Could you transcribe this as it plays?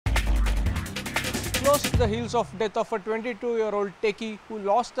follows the heels of death of a 22-year-old techie who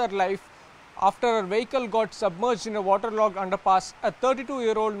lost her life after her vehicle got submerged in a waterlogged underpass. A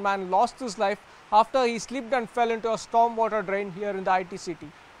 32-year-old man lost his life after he slipped and fell into a stormwater drain here in the IT city.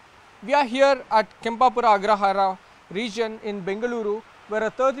 We are here at KP Agrahara region in Bengaluru, where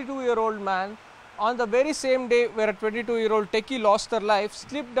a 32-year-old man, on the very same day where a 22-year-old techie lost her life,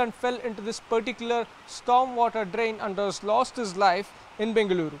 slipped and fell into this particular stormwater drain and thus lost his life in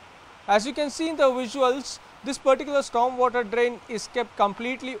Bengaluru. As you can see in the visuals, this particular stormwater drain is kept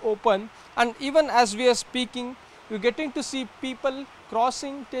completely open, and even as we are speaking, you're getting to see people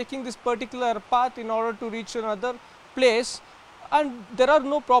crossing, taking this particular path in order to reach another place, and there are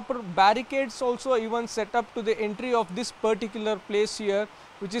no proper barricades also even set up to the entry of this particular place here,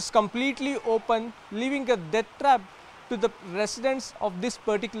 which is completely open, leaving a death trap to the residents of this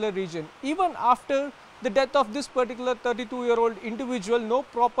particular region. Even after the death of this particular 32-year-old individual, no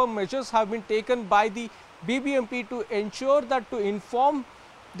proper measures have been taken by the BBMP to ensure that, to inform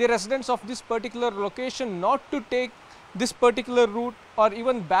the residents of this particular location not to take this particular route, or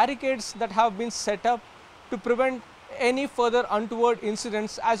even barricades that have been set up to prevent any further untoward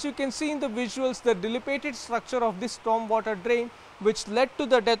incidents. As you can see in the visuals, the dilapidated structure of this stormwater drain which led to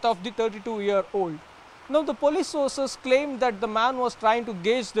the death of the 32-year-old. Now, the police sources claim that the man was trying to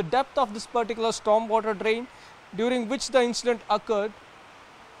gauge the depth of this particular stormwater drain during which the incident occurred.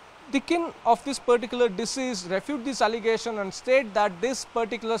 The kin of this particular deceased refute this allegation and state that this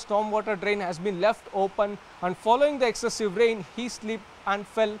particular stormwater drain has been left open, and following the excessive rain, he slipped and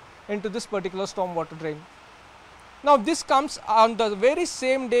fell into this particular stormwater drain. Now, this comes on the very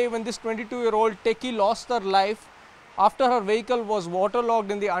same day when this 22-year-old techie lost her life after her vehicle was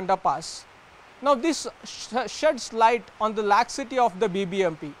waterlogged in the underpass. Now, this sheds light on the laxity of the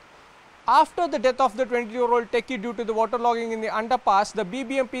BBMP. After the death of the 20-year-old techie due to the waterlogging in the underpass, the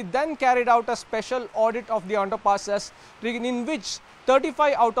BBMP then carried out a special audit of the underpasses, in which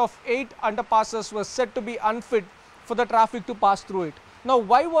 35 out of 8 underpasses were said to be unfit for the traffic to pass through it. Now,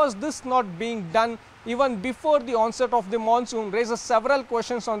 why was this not being done even before the onset of the monsoon raises several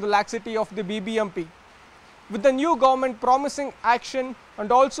questions on the laxity of the BBMP. With the new government promising action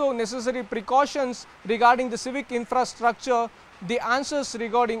and also necessary precautions regarding the civic infrastructure, the answers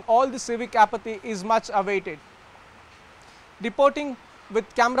regarding all the civic apathy is much awaited. Reporting with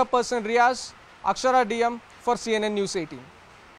camera person Riaz, Akshara DM for CNN News 18.